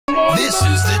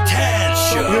is the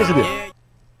Taz Show. Here's the deal.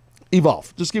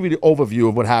 Evolve. Just give you the overview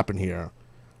of what happened here.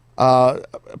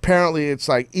 Apparently, it's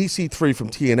like EC3 from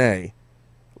TNA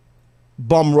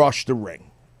bum rushed the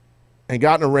ring and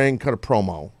got in the ring, cut a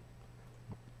promo.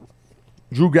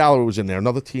 Drew Galloway was in there,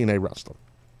 another TNA wrestler.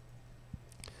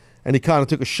 And he kind of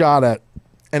took a shot at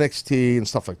NXT and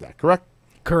stuff like that, correct?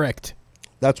 Correct.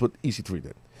 That's what EC3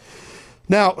 did.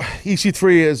 Now,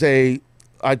 EC3 is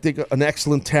I think, an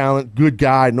excellent talent, good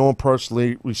guy, know him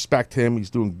personally, respect him. He's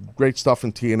doing great stuff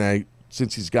in TNA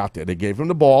since he's got there. They gave him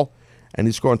the ball, and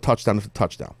he's scoring touchdown after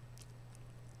touchdown.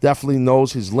 Definitely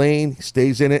knows his lane, he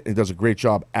stays in it, and he does a great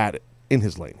job at it, in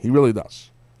his lane. He really does.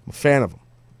 I'm a fan of him.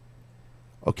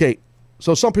 Okay,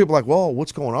 so some people are like, well,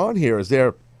 what's going on here? Is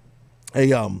there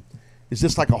is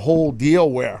this like a whole deal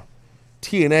where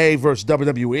TNA versus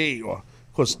WWE? Or,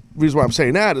 of course, the reason why I'm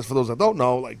saying that is for those that don't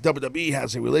know, like WWE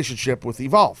has a relationship with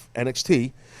Evolve.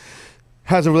 NXT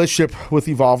has a relationship with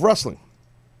Evolve Wrestling.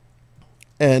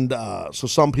 And so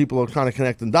some people are kind of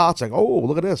connecting dots, like, oh,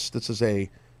 look at this. This is a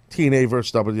TNA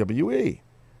versus WWE.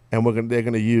 And they're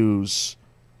going to use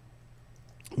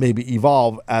maybe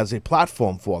Evolve as a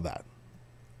platform for that,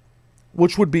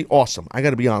 which would be awesome. I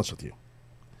got to be honest with you.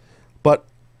 But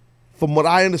from what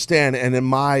I understand and in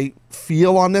my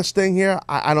feel on this thing here,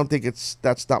 I don't think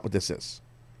that's not what this is.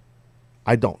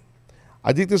 I don't.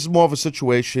 I think this is more of a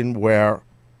situation where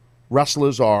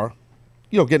wrestlers are,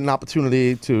 getting an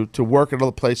opportunity to work at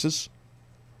other places.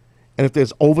 And if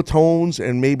there's overtones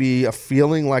and maybe a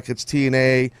feeling like it's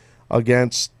TNA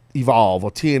against Evolve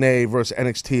or TNA versus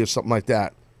NXT or something like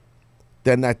that,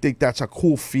 then I think that's a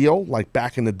cool feel, like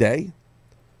back in the day.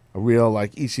 A real,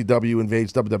 like, ECW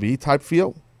invades WWE type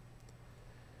feel.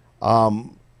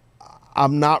 I'm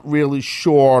not really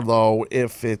sure, though,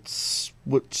 if it's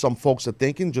what some folks are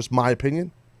thinking, just my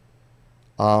opinion.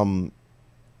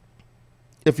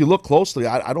 If you look closely,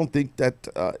 I don't think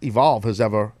that Evolve has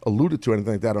ever alluded to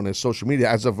anything like that on their social media,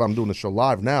 as if I'm doing the show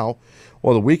live now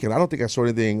or the weekend. I don't think I saw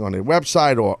anything on their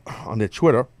website or on their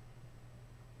Twitter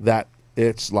that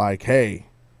it's like, hey,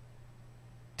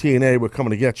 TNA, we're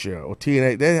coming to get you. Or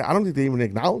TNA, I don't think they even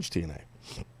acknowledge TNA.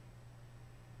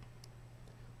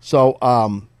 So,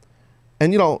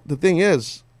 and the thing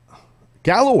is,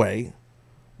 Galloway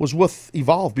was with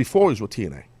Evolve before he was with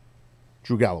TNA,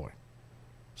 Drew Galloway.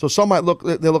 So some might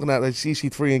they're looking at like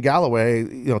CC3 and Galloway,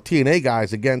 TNA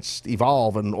guys against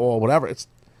Evolve or whatever.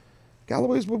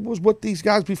 Galloway was with these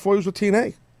guys before he was with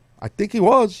TNA. I think he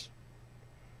was.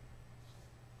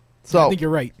 So I think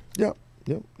you're right. Yep.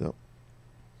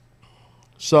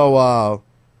 So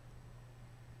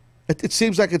it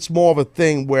seems like it's more of a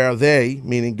thing where they,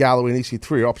 meaning Galloway and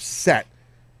EC3, are upset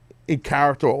in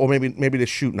character, or maybe they're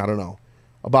shooting, I don't know,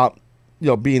 about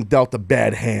being dealt a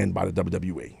bad hand by the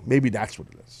WWE. Maybe that's what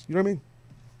it is. You know what I mean?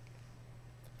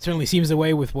 Certainly seems the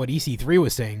way with what EC3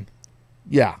 was saying.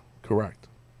 Yeah, correct.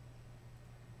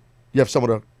 You have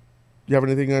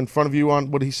anything in front of you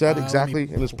on what he said exactly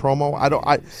in his promo?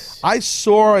 I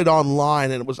saw it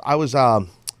online, and I was at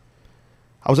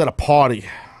a party.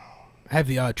 I have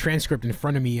the transcript in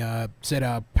front of me.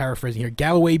 Said, paraphrasing here,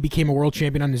 Galloway became a world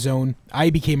champion on his own. I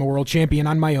became a world champion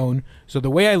on my own. So the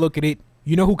way I look at it,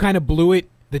 you know who kind of blew it?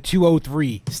 The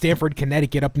 203, Stamford,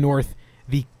 Connecticut, up north.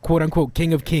 The quote-unquote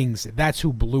King of Kings. That's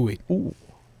who blew it. Ooh,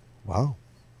 wow.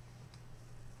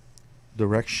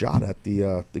 Direct shot at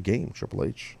the game, Triple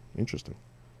H. Interesting.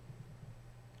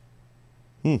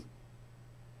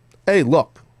 Hey,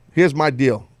 look. Here's my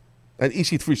deal. And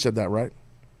EC3 said that, right?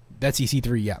 That's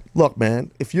EC3, yeah. Look,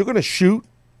 man, if you're going to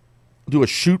do a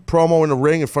shoot promo in the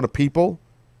ring in front of people,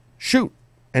 shoot.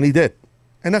 And he did.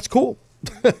 And that's cool.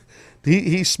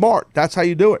 He's smart. That's how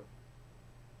you do it.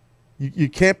 You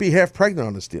can't be half pregnant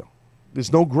on this deal.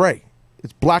 There's no gray.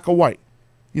 It's black or white.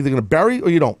 You're either going to bury or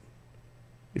you don't.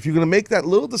 If you're going to make that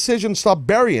little decision, stop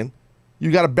burying,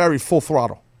 you got to bury full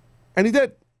throttle. And he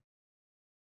did.